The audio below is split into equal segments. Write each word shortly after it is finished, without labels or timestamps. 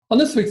On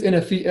this week's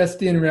NFV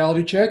SDN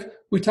Reality Check,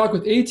 we talk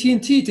with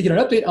AT&T to get an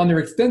update on their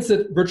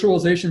extensive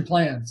virtualization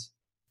plans.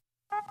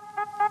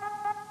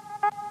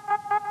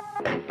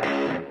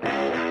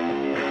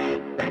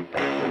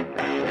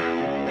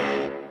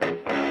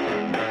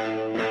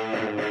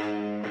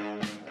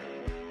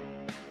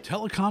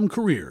 Telecom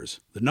Careers,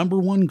 the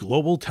 #1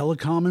 global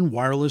telecom and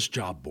wireless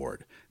job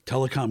board,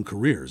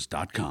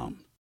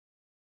 telecomcareers.com.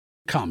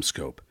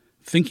 CommScope,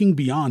 thinking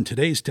beyond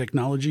today's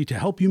technology to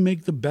help you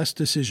make the best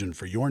decision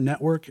for your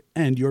network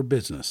and your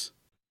business.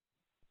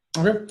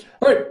 Okay.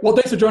 All right. Well,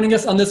 thanks for joining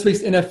us on this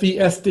week's NFV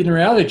SDN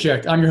Reality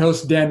Check. I'm your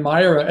host, Dan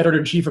Meyer,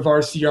 Editor-in-Chief of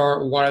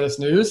RCR Wireless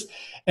News.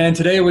 And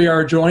today we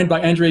are joined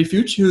by Andre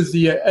Fuchs, who's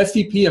the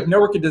SVP of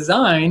Network and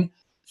Design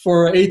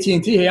for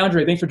AT&T. Hey,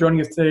 Andre, thanks for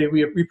joining us today.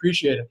 We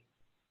appreciate it.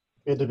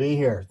 Good to be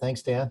here.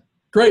 Thanks, Dan.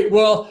 Great.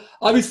 Well,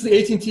 obviously,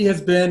 AT&T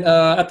has been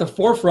at the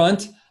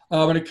forefront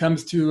when it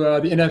comes to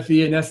the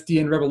NFV and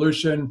SDN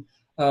revolution,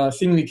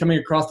 seemingly coming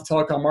across the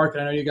telecom market.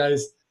 I know you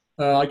guys,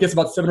 I guess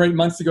about 7 or 8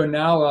 months ago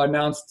now,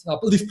 announced,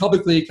 at least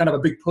publicly, kind of a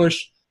big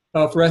push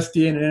for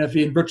SDN and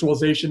NFV and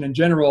virtualization in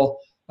general.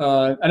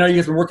 I know you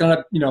guys have been working on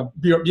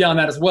it, beyond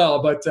that as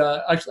well. But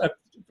actually,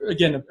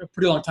 again, a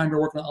pretty long time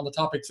you're working on the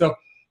topic. So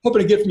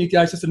hoping to get from you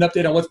guys just an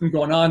update on what's been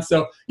going on.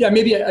 So yeah,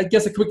 maybe I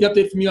guess a quick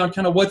update from you on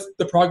kind of what's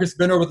the progress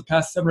been over the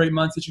past 7 or 8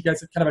 months that you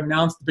guys have kind of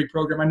announced the big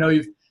program. I know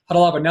you've had a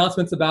lot of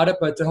announcements about it,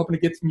 but hoping to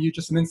get from you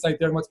just some insight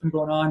there on what's been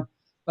going on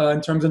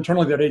in terms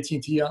internally at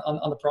AT&T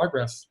on the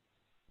progress.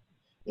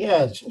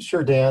 Yeah,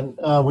 sure, Dan.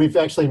 We've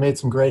actually made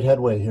some great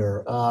headway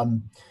here.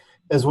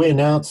 As we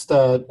announced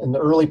in the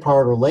early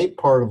part or late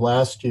part of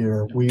last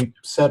year, we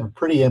set a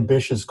pretty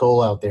ambitious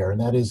goal out there, and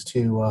that is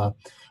to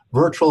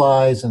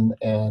virtualize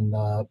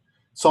and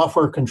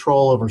software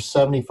control over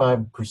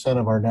 75%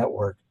 of our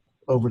network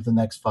over the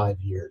next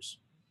 5 years,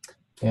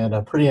 and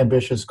a pretty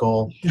ambitious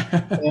goal.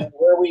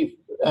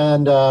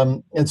 And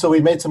so we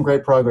made some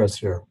great progress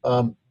here.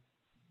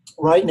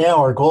 Right now,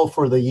 our goal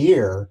for the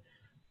year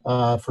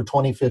for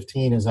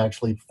 2015 is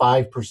actually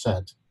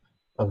 5%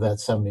 of that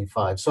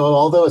 75. So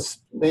although it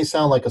may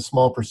sound like a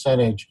small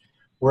percentage,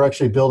 we're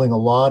actually building a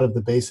lot of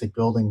the basic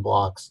building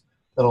blocks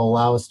that will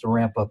allow us to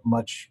ramp up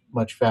much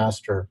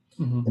faster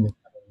in the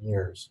coming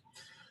years.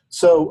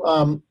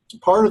 So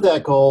part of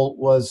that goal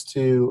was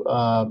to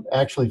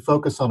actually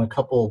focus on a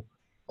couple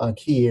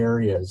key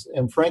areas.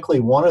 And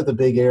frankly, one of the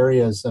big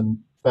areas, in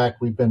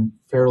fact, we've been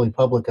fairly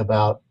public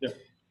about,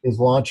 is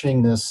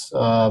launching this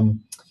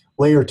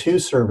Layer 2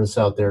 service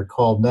out there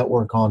called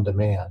Network on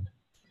Demand.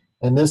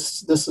 And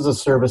this is a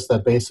service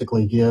that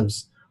basically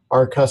gives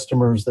our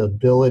customers the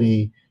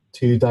ability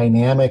to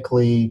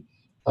dynamically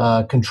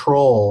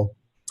control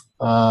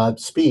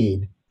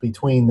speed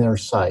between their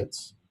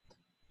sites.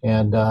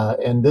 And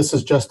this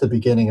is just the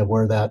beginning of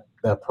where that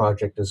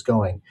project is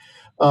going.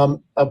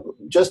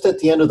 Just at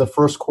the end of the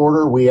first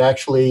quarter, we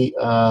actually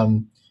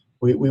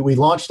we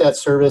launched that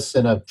service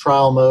in a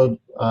trial mode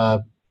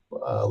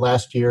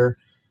last year.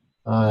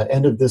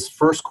 End of this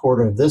first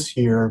quarter of this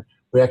year,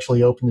 we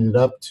actually opened it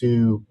up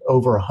to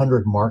over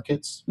 100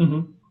 markets.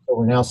 So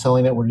we're now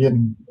selling it. We're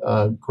getting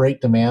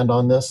great demand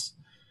on this,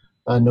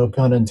 no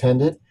pun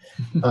intended.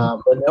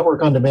 But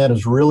Network on Demand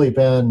has really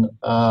been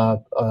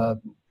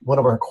one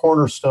of our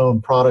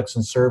cornerstone products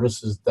and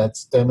services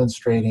that's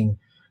demonstrating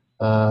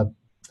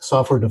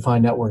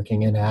software-defined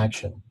networking in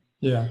action.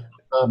 Yeah.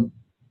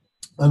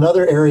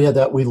 Another area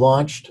that we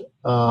launched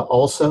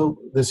also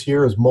this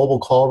year is mobile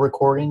call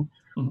recording,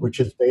 which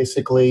is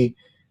basically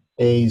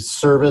a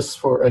service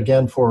for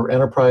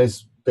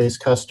enterprise-based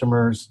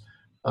customers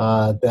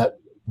that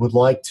would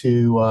like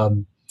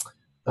to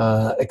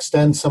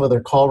extend some of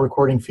their call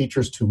recording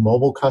features to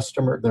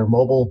their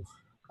mobile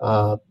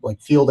like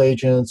field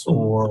agents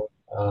or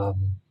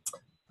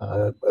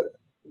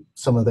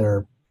some of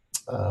their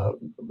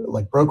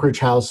like brokerage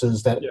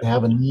houses that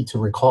have a need to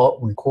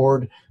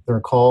record their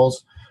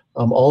calls.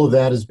 All of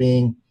that is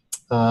being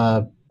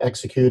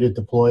executed,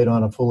 deployed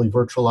on a fully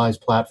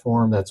virtualized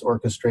platform that's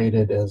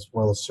orchestrated as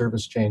well as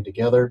service chained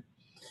together.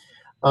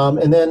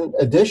 And then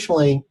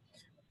additionally,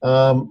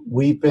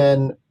 we've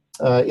been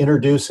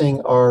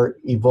introducing our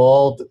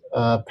evolved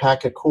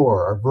packet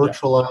core, our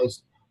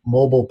virtualized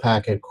mobile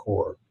packet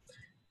core.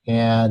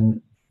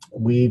 And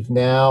we've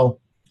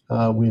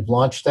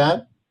launched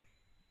that.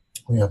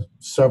 We have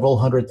several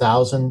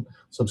 100,000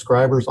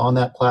 subscribers on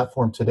that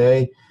platform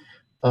today.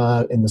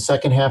 In the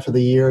second half of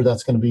the year,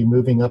 that's going to be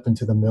moving up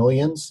into the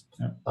millions.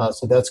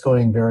 So that's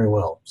going very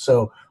well.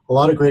 So a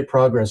lot of great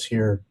progress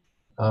here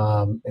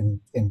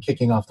in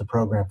kicking off the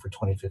program for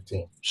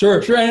 2015.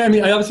 Sure. I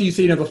mean, obviously you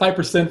say, the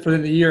 5% for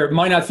the year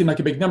might not seem like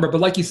a big number,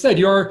 but like you said,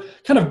 you're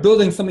kind of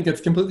building something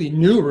that's completely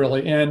new,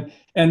 really, and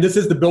this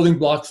is the building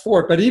blocks for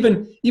it. But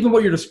even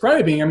what you're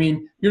describing, I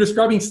mean, you're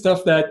describing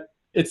stuff that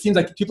it seems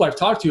like the people I've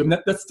talked to, and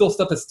that's still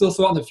stuff that's still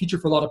so out in the future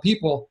for a lot of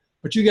people.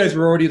 But you guys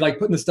were already like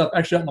putting this stuff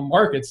actually out in the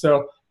market.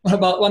 So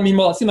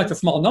it seemed like a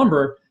small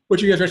number.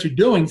 What you guys are actually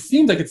doing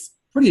seems like it's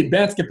pretty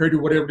advanced compared to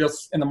what everybody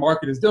else in the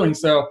market is doing.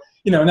 So,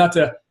 I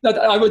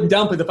wouldn't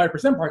downplay the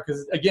 5% part,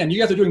 because again,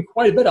 you guys are doing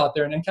quite a bit out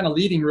there and kind of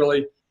leading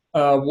really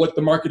what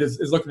the market is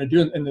looking to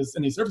do in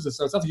these services.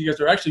 So it sounds like you guys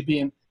are actually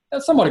being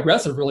somewhat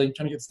aggressive, really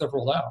trying to get stuff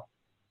rolled out.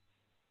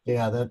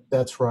 Yeah,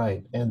 that's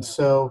right. And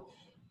so,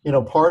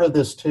 part of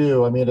this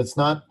too, I mean, it's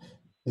not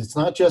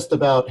just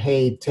about,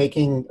 hey,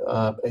 taking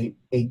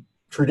a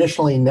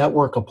traditionally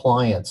network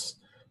appliance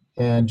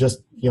and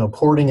just,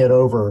 porting it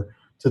over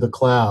to the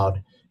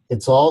cloud.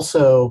 It's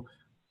also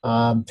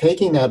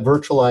taking that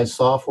virtualized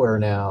software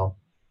now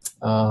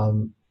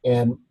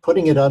and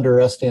putting it under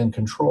SDN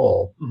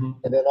control,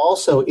 and then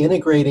also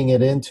integrating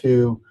it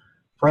into,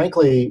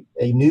 frankly,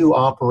 a new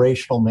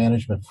operational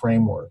management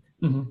framework.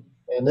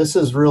 And this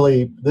is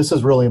really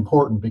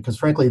important because,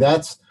 frankly,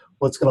 that's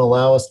what's going to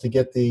allow us to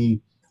get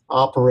the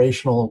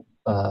operational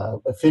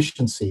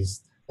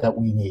efficiencies that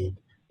we need.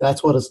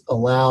 That's what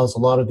allows a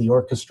lot of the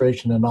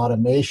orchestration and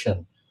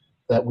automation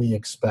that we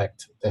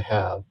expect to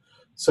have.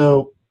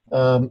 So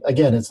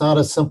again, it's not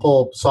a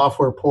simple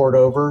software port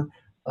over.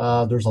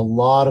 There's a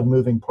lot of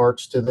moving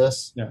parts to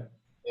this. Yeah.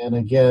 And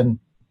again,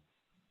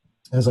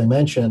 as I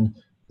mentioned,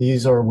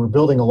 we're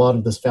building a lot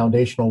of this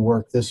foundational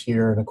work this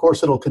year, and of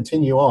course it'll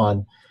continue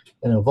on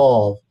and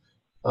evolve.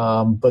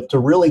 But to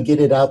really get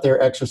it out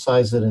there,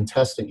 exercise it, and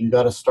test it, you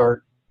got to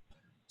start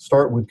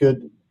with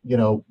good,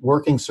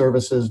 working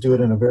services, do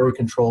it in a very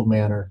controlled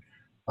manner.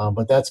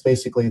 But that's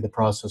basically the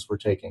process we're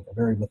taking, a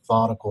very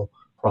methodical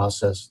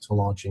process to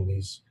launching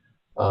these,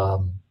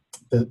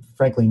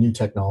 frankly, new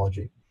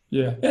technology.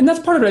 Yeah, and that's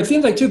part of it. It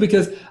seems like too,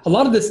 because a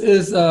lot of this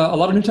is a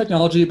lot of new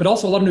technology, but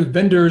also a lot of new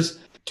vendors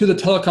to the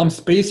telecom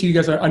space you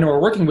guys are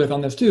working with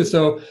on this too.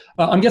 So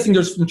I'm guessing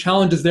there's some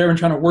challenges there in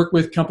trying to work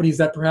with companies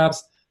that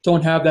perhaps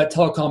don't have that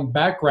telecom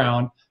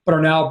background, but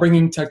are now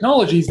bringing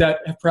technologies that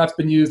have perhaps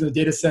been used in the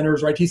data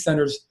centers or IT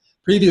centers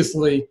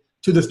previously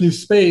to this new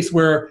space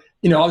where,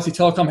 obviously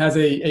telecom has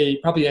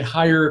probably a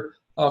higher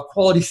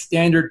quality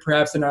standard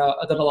perhaps than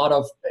a lot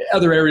of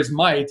other areas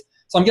might.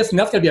 So I'm guessing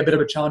that's going to be a bit of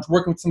a challenge,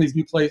 working with some of these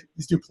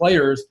new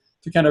players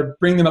to kind of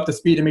bring them up to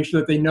speed and make sure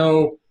that they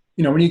know,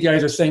 when you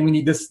guys are saying we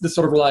need this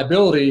sort of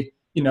reliability,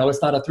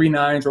 it's not a 3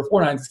 nines or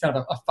 4 nines, it's kind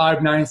of a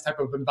 5 nines type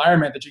of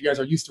environment that you guys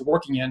are used to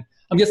working in.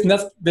 I'm guessing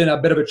that's been a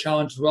bit of a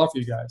challenge as well for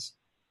you guys.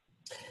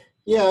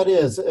 Yeah, it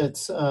is.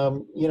 It's,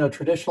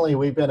 traditionally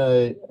we've been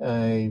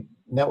a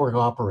network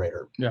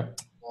operator. Yeah.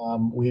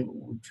 We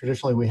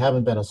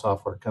haven't been a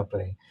software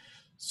company.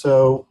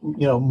 So,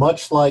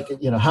 much like,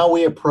 how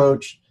we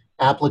approach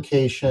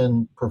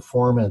application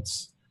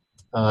performance,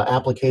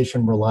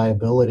 application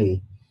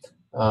reliability,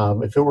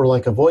 if it were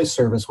like a voice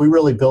service, we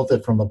really built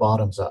it from the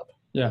bottoms up.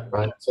 Yeah.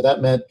 Right. So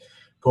that meant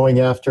going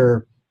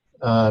after,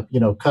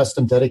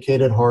 custom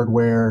dedicated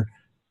hardware.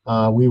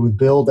 We would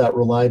build that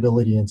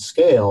reliability and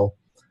scale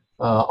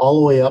all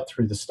the way up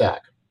through the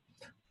stack.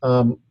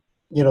 The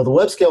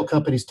web scale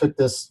companies took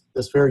this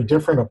very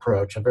different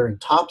approach, a very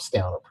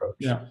tops-down approach.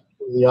 Yeah.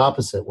 The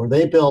opposite, where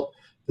they built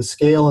the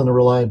scale and the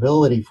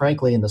reliability,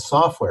 frankly, in the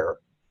software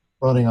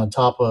running on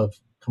top of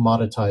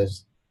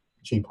commoditized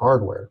cheap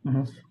hardware.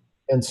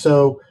 And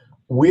so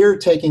we're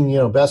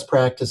taking, best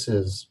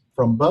practices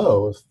from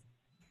both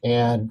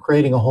and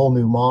creating a whole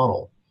new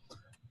model.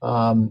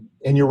 And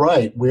you're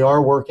right, we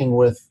are working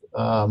with,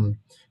 a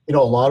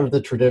lot of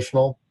the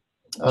traditional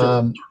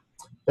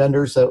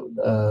vendors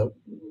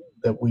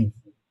that we've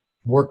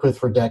worked with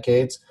for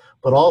decades,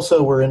 but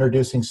also we're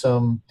introducing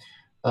some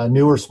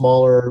newer,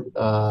 smaller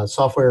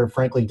software,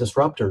 frankly,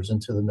 disruptors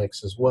into the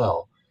mix as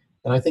well.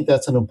 And I think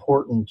that's an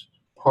important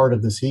part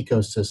of this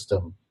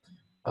ecosystem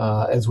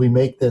as we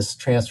make this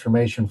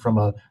transformation from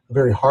a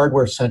very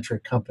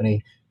hardware-centric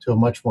company to a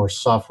much more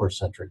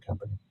software-centric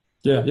company.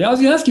 Yeah, I was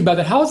going to ask you about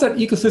that. How has that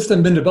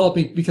ecosystem been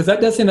developing? Because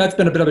that does seem that's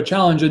been a bit of a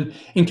challenge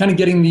in kind of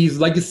getting these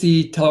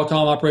legacy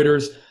telecom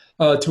operators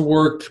to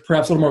work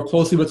perhaps a little more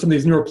closely with some of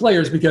these newer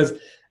players, because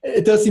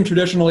it does seem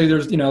traditionally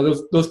there's,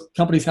 those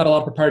companies had a lot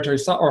of proprietary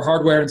or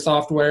hardware and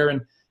software,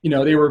 and,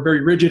 they were very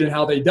rigid in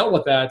how they dealt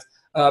with that.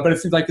 But it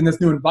seems like in this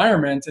new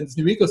environment and this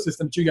new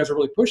ecosystem that you guys are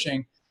really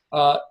pushing,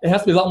 it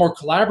has to be a lot more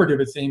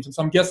collaborative, it seems. And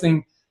so I'm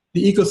guessing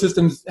the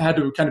ecosystems had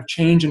to kind of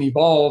change and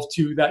evolve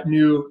to the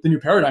new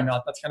paradigm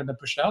now that's kind of been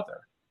pushed out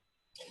there.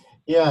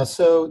 Yeah,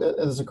 so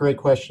that's a great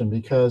question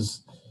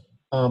because,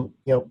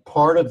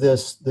 part of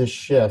this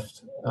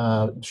shift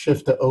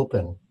to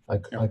open,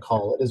 I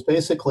call it, is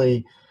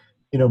basically,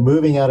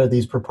 moving out of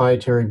these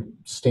proprietary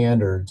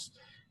standards.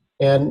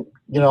 And,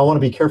 I want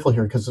to be careful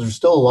here because there's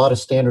still a lot of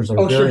standards that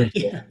are very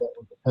important that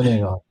we're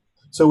depending on.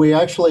 So we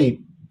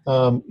actually,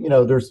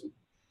 there's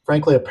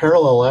frankly a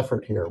parallel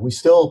effort here. We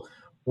still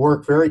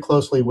work very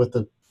closely with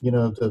the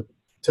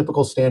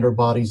typical standard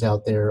bodies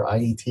out there,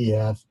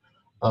 IETF,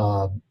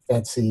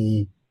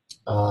 ETSI,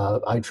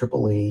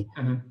 IEEE.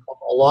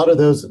 A lot of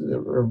those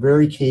are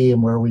very key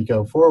in where we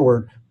go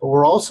forward, but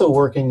we're also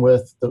working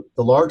with the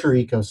larger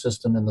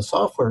ecosystem in the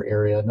software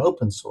area and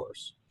open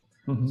source.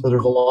 So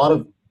there's a lot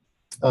of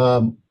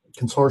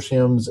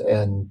consortiums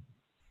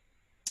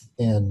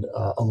and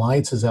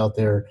alliances out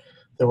there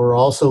that we're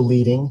also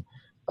leading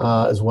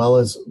as well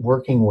as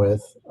working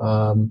with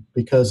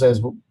because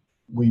as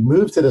we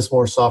move to this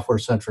more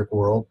software-centric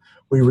world,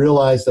 we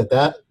realize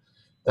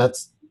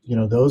that's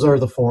those are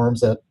the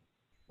forums that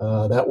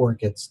that work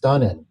gets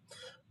done in.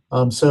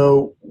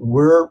 So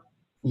we're,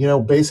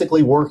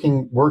 basically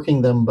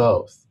working them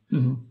both.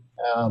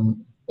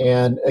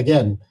 And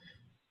again,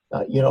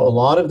 a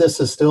lot of this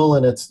is still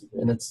in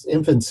its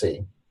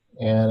infancy,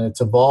 and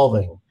it's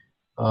evolving.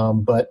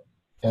 But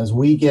as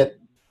we get,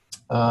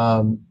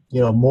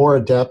 more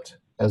adept,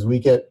 as we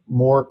get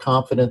more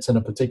confidence in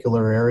a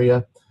particular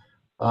area,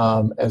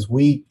 as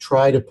we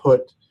try to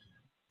put,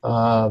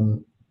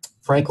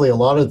 frankly, a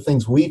lot of the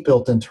things we've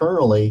built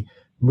internally,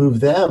 move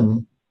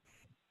them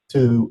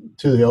to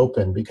the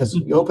open, because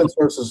the open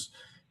source is,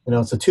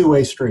 it's a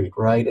two-way street,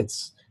 right?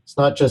 It's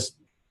not just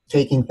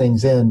taking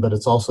things in, but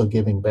it's also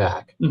giving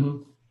back.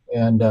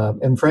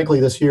 And frankly,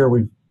 this year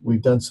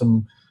we've done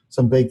some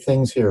big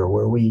things here,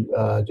 where we,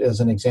 as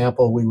an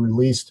example, we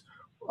released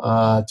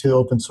to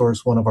open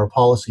source one of our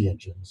policy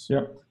engines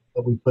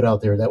that we put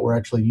out there that we're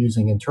actually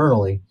using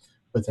internally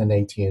within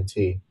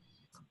AT&T.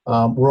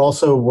 We're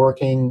also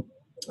working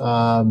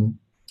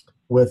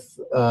with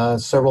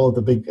several of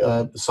the big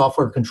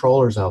software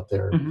controllers out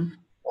there,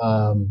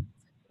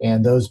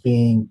 and those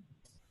being,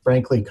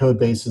 frankly, code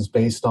bases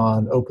based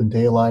on Open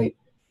Daylight,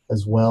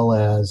 as well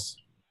as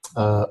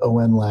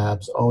ON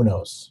Labs,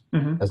 ONOS,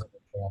 as an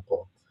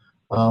example.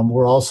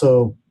 We're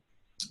also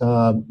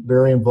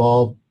very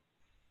involved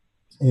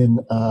in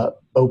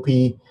OP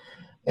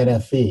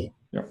NFV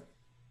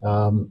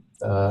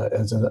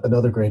as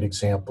another great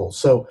example.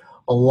 So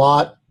a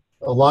lot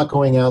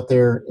going out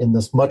there in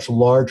this much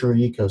larger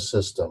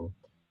ecosystem,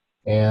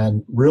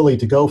 and really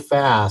to go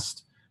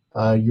fast,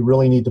 you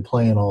really need to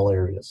play in all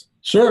areas.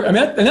 Sure. I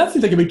mean, and that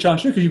seems like a big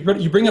challenge too,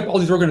 because you bring up all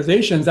these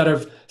organizations that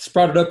have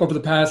sprouted up over the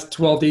past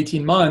 12 to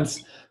 18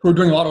 months who are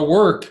doing a lot of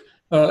work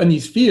in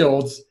these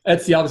fields.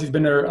 Etsy obviously has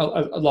been there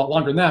a lot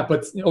longer than that,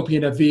 but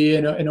OPNFV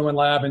and ON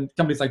Lab and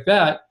companies like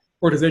that,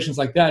 organizations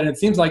like that. And it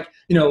seems like,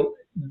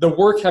 the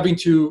work having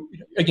to,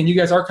 again, you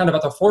guys are kind of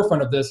at the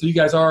forefront of this. So you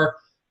guys are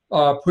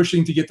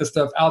pushing to get this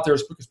stuff out there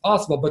as quick as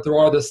possible, but there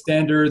are the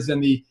standards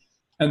and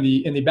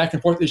the back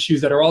and forth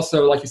issues that are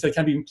also, like you said,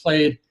 kind of being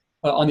played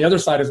on the other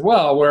side as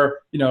well, where,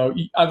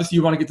 obviously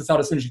you want to get this out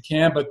as soon as you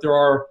can, but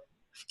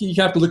you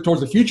have to look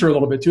towards the future a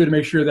little bit too, to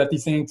make sure that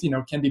these things,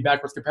 can be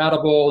backwards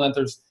compatible, and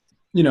there's,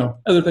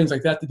 other things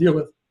like that to deal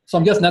with. So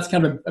I'm guessing that's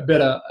kind of a bit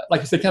of,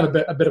 like you said, kind of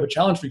a bit of a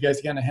challenge for you guys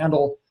to kind of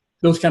handle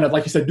those kind of,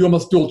 like you said, do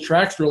almost dual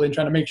tracks really, and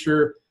trying to make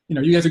sure,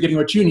 you guys are getting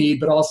what you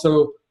need, but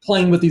also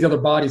playing with these other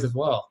bodies as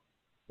well.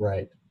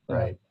 Right.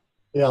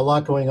 Yeah, a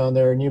lot going on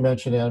there. And you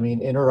mentioned it. I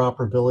mean,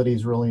 interoperability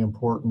is really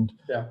important.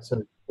 Yeah.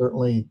 So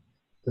certainly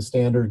the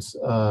standards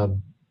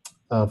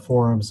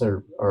forums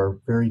are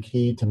very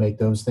key to make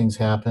those things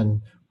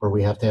happen, where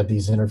we have to have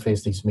these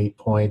interface, these meet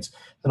points.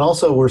 And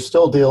also we're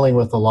still dealing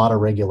with a lot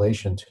of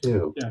regulation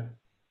too. Yeah.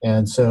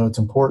 And so it's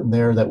important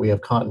there that we have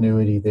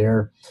continuity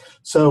there.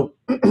 So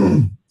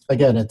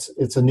again,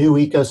 it's a new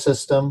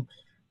ecosystem,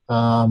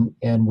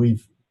 and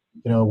we've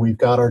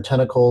got our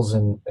tentacles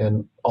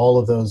and all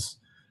of those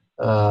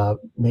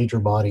major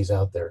bodies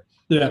out there.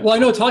 Yeah, well, I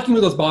know talking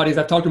with those bodies,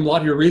 I've talked to them a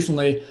lot here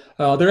recently.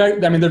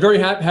 They're very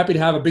happy to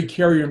have a big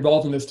carrier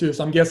involved in this too.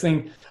 So I'm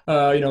guessing,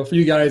 for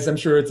you guys, I'm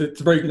sure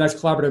it's a very nice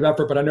collaborative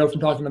effort. But I know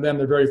from talking to them,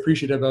 they're very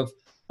appreciative of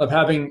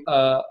having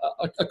a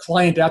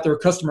client out there, a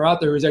customer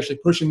out there who's actually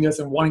pushing this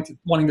and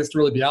wanting this to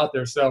really be out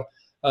there. So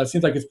it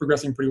seems like it's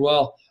progressing pretty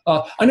well.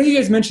 I know you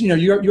guys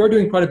mentioned, you are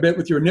doing quite a bit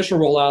with your initial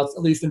rollouts,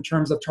 at least in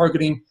terms of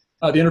targeting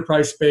the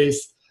enterprise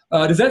space.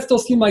 Does that still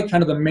seem like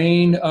kind of the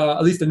main,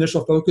 at least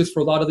initial focus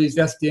for a lot of these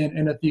SDN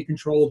and NFV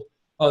controlled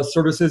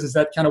services? Is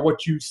that kind of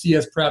what you see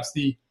as perhaps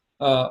the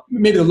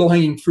maybe the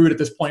low-hanging fruit at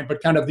this point,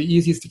 but kind of the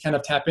easiest to kind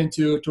of tap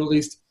into to at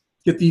least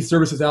get these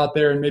services out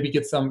there and maybe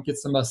get some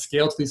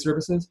scale to these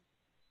services?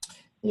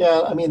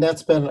 Yeah, I mean,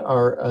 that's been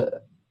our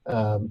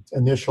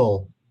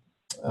initial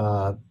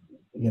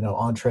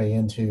entree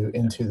into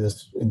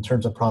this in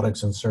terms of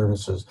products and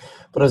services.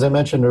 But as I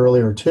mentioned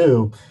earlier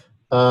too,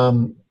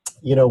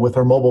 with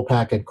our mobile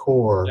packet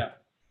core,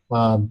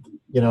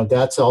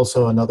 that's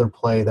also another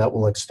play that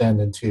will extend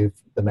into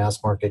the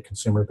mass market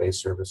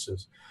consumer-based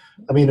services.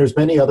 I mean, there's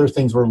many other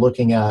things we're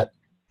looking at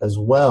as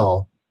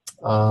well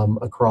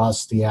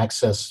across the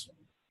access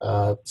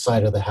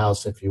side of the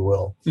house, if you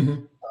will.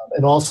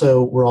 And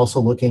also, we're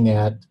also looking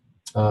at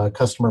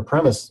customer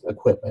premise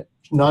equipment,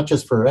 not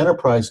just for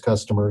enterprise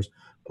customers,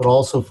 but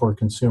also for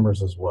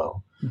consumers as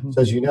well.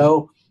 So as you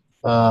know,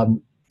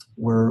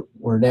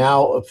 we're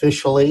now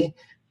officially,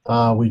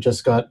 we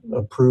just got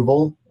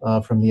approval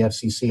from the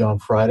FCC on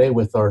Friday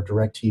with our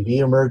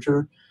DirecTV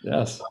merger.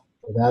 Yes.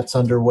 That's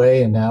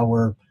underway, and now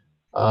we're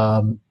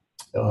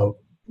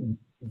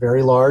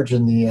very large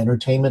in the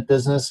entertainment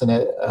business. And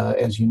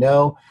as you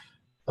know,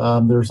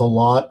 there's a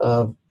lot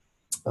of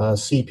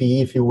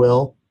CPE, if you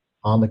will,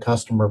 on the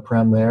customer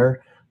prem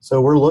there.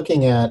 So we're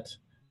looking at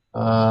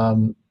a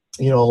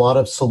lot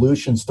of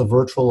solutions to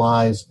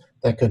virtualize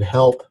that could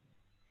help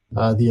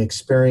the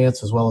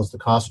experience as well as the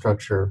cost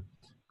structure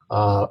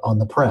on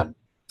the prem.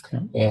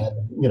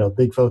 And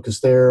big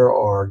focus there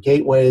are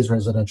gateways,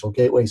 residential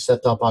gateways,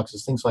 set-top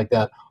boxes, things like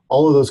that.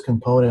 All of those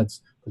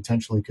components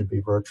potentially could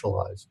be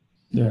virtualized.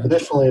 Yeah.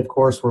 Additionally, of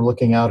course, we're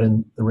looking out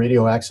in the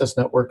radio access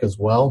network as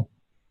well.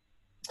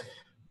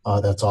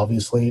 That's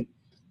obviously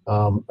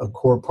a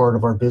core part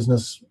of our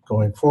business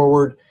going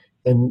forward.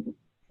 And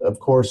of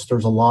course,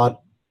 there's a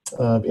lot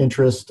of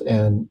interest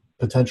and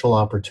potential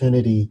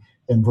opportunity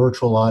in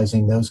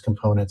virtualizing those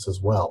components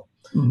as well.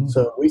 Mm-hmm.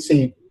 So we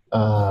see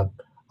a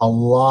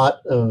lot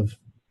of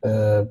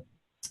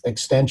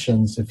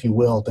extensions, if you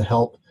will, to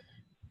help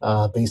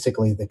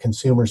basically the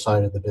consumer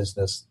side of the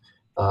business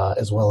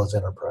as well as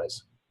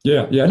enterprise.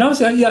 Yeah, yeah. And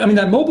obviously, yeah, I mean,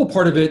 that mobile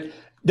part of it,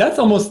 that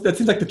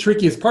seems like the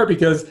trickiest part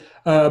because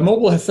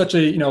mobile has such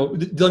a,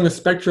 dealing with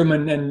spectrum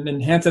and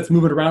handsets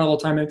moving around all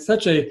the time. And it's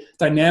such a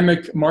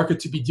dynamic market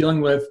to be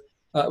dealing with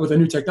a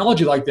new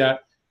technology like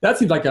that. That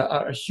seems like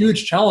a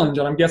huge challenge.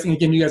 And I'm guessing,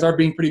 again, you guys are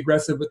being pretty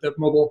aggressive with the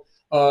mobile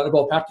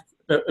evolved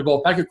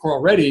packet core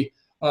already.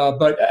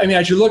 But I mean,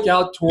 as you look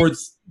out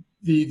towards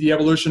the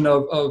evolution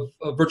of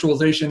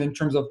virtualization in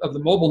terms of the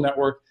mobile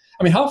network,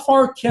 I mean, how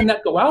far can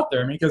that go out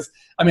there? I mean, because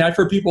I've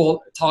heard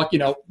people talk, you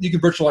can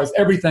virtualize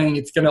everything.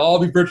 It's going to all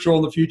be virtual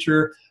in the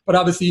future, but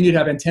obviously you need to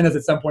have antennas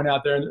at some point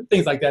out there and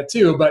things like that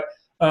too. But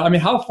I mean,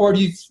 how far do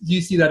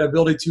you see that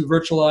ability to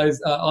virtualize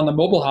on the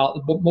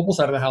mobile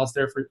side of the house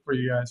there for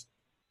you guys?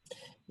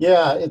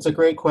 Yeah, it's a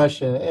great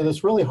question, and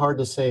it's really hard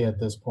to say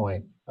at this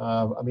point.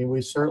 I mean,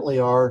 we certainly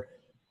are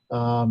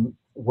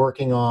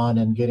working on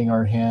and getting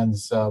our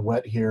hands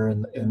wet here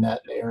in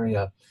that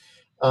area.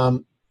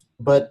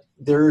 But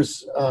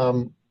there's,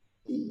 the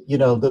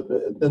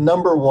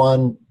number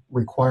one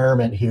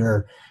requirement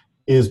here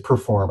is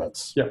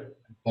performance. Yeah.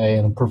 Okay,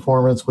 and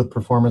with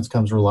performance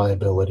comes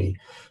reliability.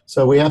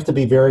 So we have to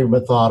be very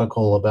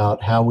methodical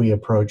about how we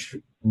approach.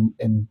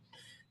 And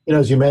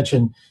as you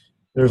mentioned,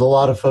 there's a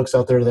lot of folks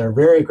out there that are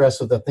very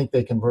aggressive that think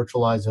they can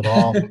virtualize it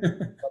all.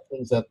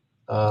 Things that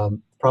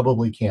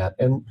probably can't.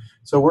 And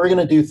so we're going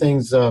to do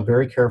things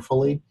very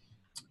carefully.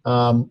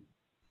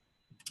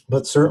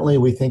 But certainly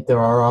we think there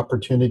are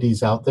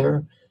opportunities out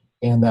there,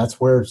 and that's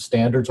where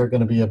standards are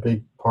going to be a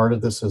big part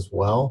of this as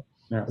well,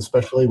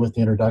 especially with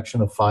the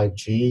introduction of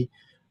 5G.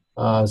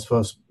 As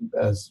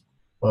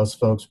most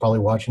folks probably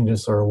watching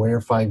this are aware,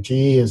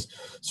 5G is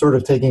sort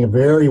of taking a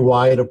very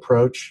wide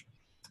approach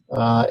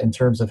in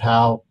terms of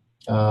how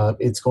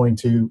it's going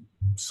to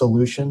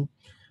solution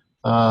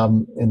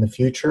in the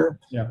future.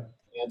 Yeah.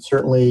 And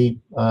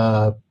certainly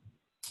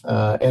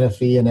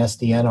NFV and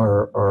SDN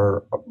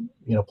are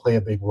play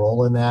a big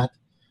role in that.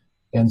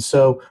 And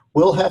so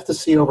we'll have to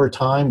see over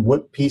time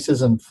what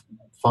pieces and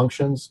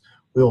functions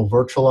we'll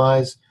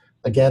virtualize.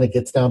 Again, it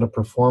gets down to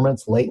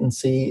performance.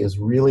 Latency is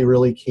really,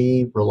 really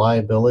key.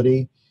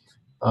 Reliability.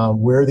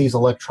 Where these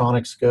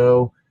electronics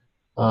go.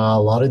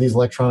 A lot of these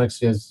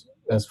electronics,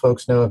 as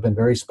folks know, have been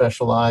very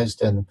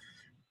specialized and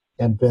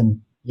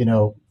been,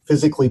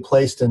 physically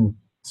placed in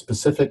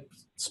specific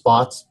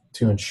spots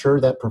to ensure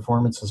that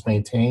performance is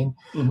maintained.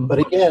 Mm-hmm. But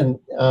again,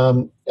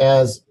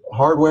 as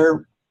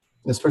hardware,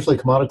 especially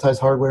commoditized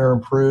hardware,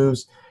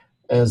 improves,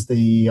 as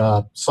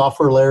the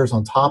software layers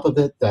on top of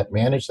it that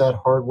manage that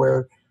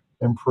hardware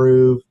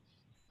improve,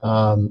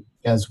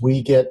 as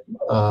we get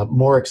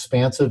more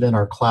expansive in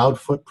our cloud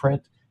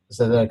footprint,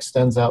 so that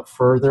extends out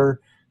further,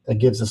 that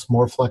gives us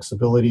more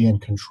flexibility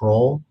and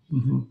control.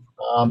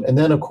 Mm-hmm. And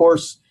then, of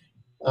course,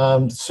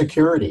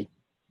 security.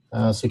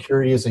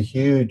 Security is a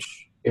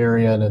huge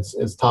area, and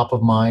it's top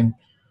of mind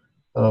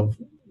of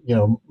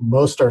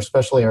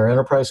especially our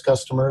enterprise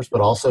customers,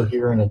 but also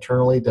here and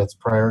internally, that's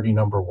priority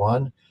number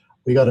one.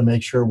 We got to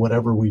make sure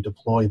whatever we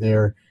deploy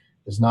there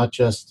is not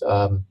just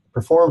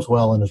performs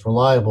well and is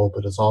reliable,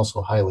 but is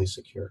also highly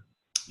secure.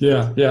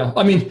 Yeah, yeah.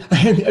 I mean,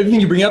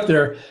 everything you bring up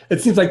there,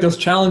 it seems like those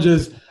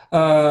challenges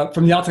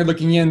from the outside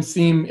looking in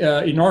seem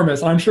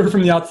enormous. I'm sure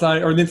from the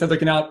outside or the inside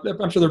looking out,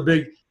 I'm sure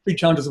they're big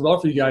challenges as well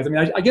for you guys. I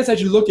mean, I guess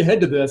as you look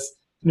ahead to this,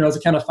 as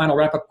a kind of final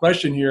wrap-up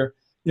question here,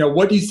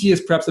 what do you see as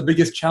perhaps the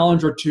biggest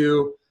challenge or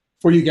two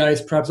for you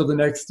guys perhaps over the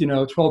next,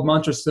 12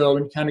 months or so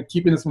and kind of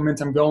keeping this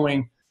momentum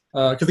going?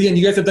 Because again,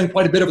 you guys have done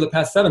quite a bit over the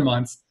past 7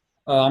 months.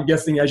 I'm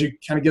guessing as you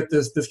kind of get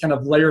this kind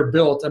of layer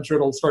built, I'm sure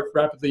it'll start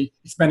rapidly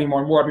expanding more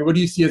and more. I mean, what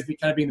do you see as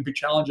kind of being the big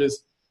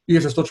challenges you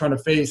guys are still trying to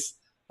face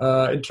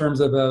in terms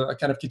of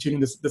kind of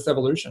continuing this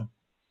evolution?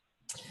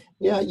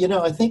 Yeah,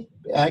 I think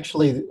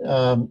actually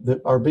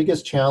our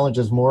biggest challenge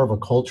is more of a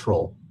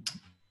cultural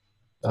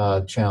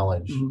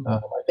challenge. Mm-hmm.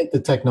 I think the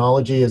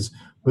technology is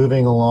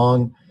moving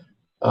along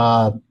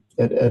at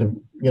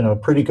a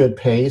pretty good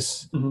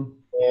pace, mm-hmm.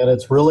 and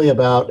it's really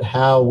about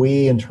how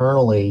we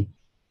internally,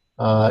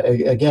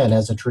 again,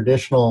 as a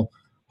traditional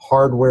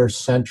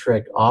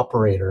hardware-centric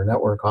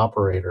network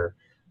operator,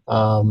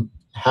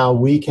 how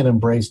we can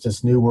embrace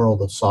this new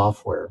world of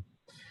software.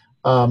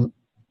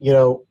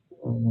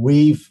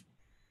 We've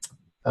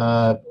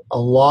a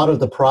lot of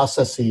the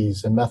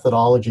processes and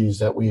methodologies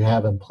that we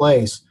have in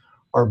place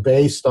are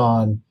based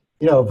on,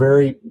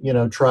 very,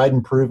 tried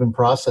and proven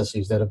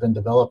processes that have been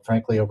developed,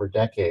 frankly, over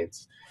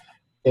decades.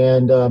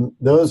 And a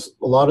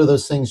lot of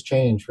those things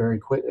change very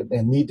quick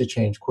and need to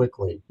change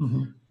quickly.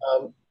 Mm-hmm.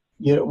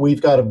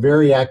 we've got a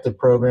very active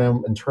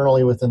program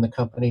internally within the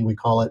company. We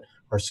call it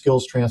our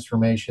skills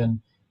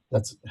transformation.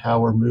 That's how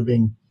we're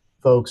moving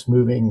folks,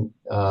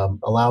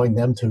 allowing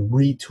them to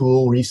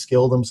retool,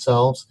 reskill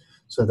themselves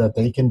so that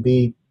they can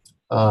be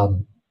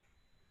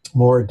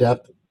more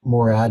adept,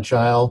 more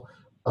agile,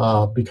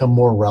 become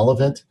more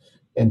relevant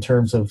in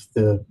terms of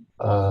the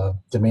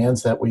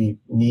demands that we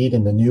need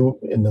in the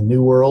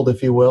new world,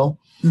 if you will.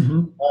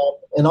 Mm-hmm.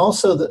 And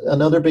also,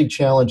 another big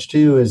challenge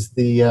too is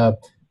the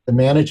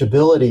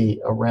manageability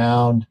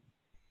around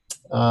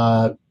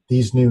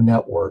these new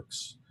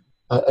networks.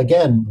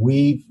 Again,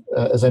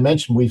 as I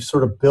mentioned, we've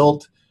sort of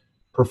built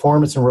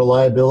performance and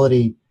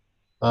reliability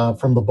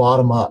from the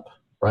bottom up,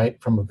 right?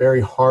 From a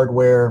very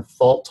hardware,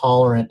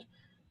 fault-tolerant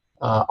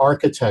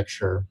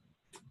architecture,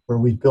 where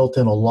we've built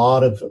in a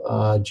lot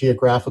of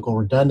geographical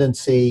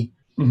redundancy,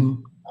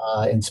 mm-hmm.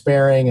 And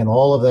sparing and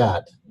all of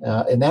that.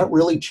 And that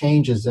really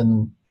changes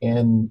in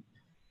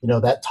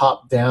that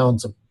top-down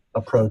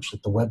approach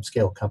that the web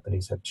scale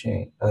companies have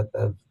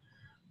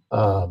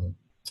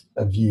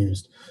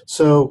used.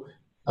 So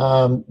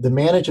the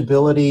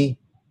manageability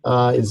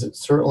is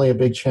certainly a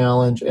big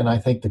challenge, and I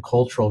think the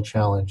cultural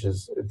challenge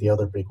is the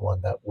other big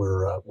one that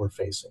we're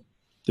facing.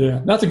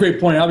 Yeah, that's a great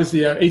point.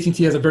 Obviously,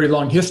 AT&T has a very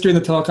long history in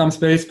the telecom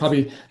space,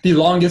 probably the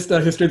longest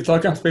history of the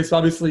telecom space.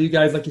 Obviously, you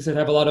guys, like you said,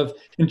 have a lot of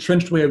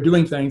entrenched way of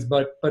doing things.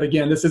 But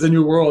again, this is a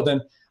new world,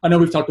 and I know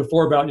we've talked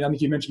before about, I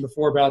think you mentioned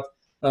before about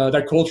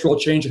that cultural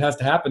change that has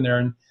to happen there.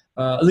 And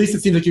at least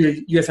it seems like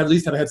you guys have at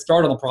least have a head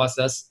start on the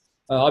process.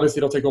 Obviously,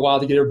 it'll take a while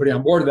to get everybody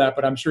on board with that,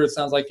 but I'm sure it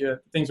sounds like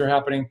things are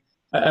happening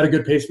at a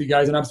good pace for you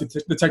guys. And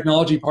obviously, the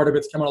technology part of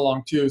it's coming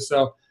along too.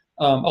 So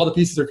all the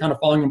pieces are kind of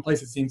falling in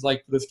place, it seems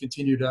like, for this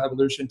continued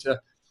evolution to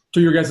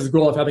your guys'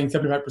 goal of having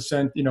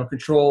 75%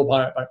 control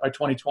by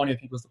 2020, I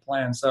think was the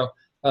plan. So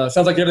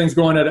sounds like everything's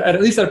going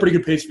at least at a pretty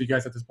good pace for you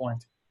guys at this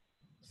point.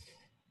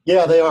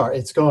 Yeah, they are.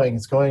 It's going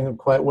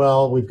quite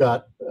well. We've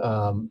got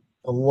a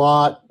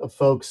lot of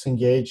folks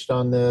engaged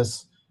on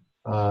this.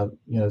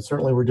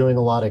 Certainly we're doing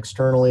a lot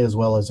externally as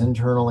well as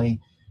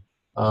internally.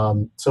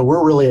 So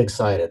we're really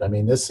excited. I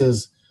mean, this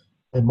is,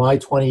 in my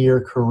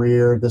 20-year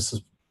career, this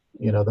is,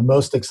 the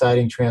most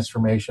exciting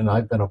transformation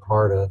I've been a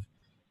part of.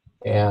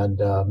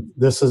 And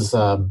this is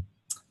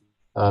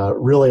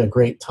really a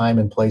great time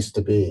and place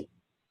to be.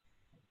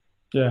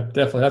 Yeah,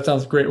 definitely. That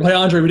sounds great. Well, hey,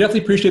 Andre, we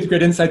definitely appreciate the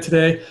great insight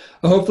today.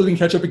 Hopefully we can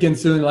catch up again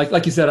soon.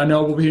 Like you said, I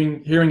know we'll be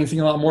hearing and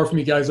seeing a lot more from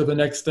you guys over the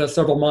next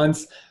several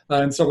months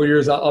and several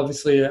years,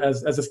 obviously,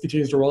 as this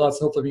continues to roll out.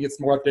 So hopefully we get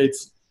some more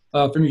updates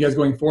from you guys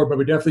going forward. But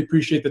we definitely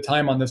appreciate the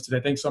time on this today.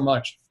 Thanks so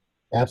much.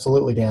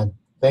 Absolutely, Dan.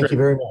 Thank you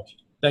very much.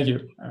 Thank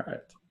you. All right.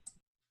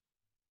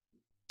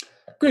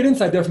 Great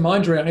insight there from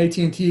Andre on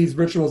AT&T's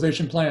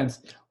virtualization plans.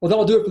 Well,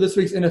 that'll do it for this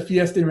week's NFV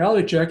SDN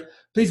Reality Check.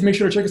 Please make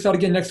sure to check us out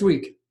again next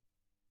week.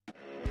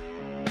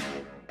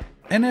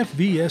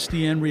 NFV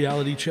SDN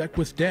Reality Check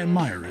with Dan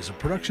Meyer is a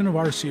production of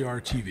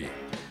RCR TV.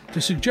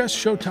 To suggest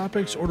show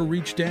topics or to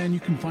reach Dan,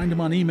 you can find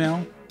him on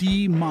email,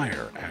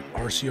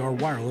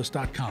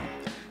 dmeyer@rcrwireless.com,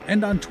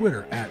 and on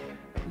Twitter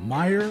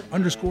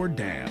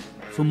 @Meyer_Dan.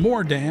 For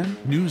more Dan,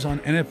 news on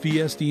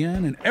NFV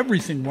SDN and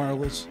everything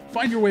wireless,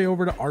 find your way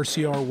over to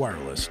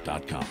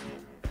rcrwireless.com.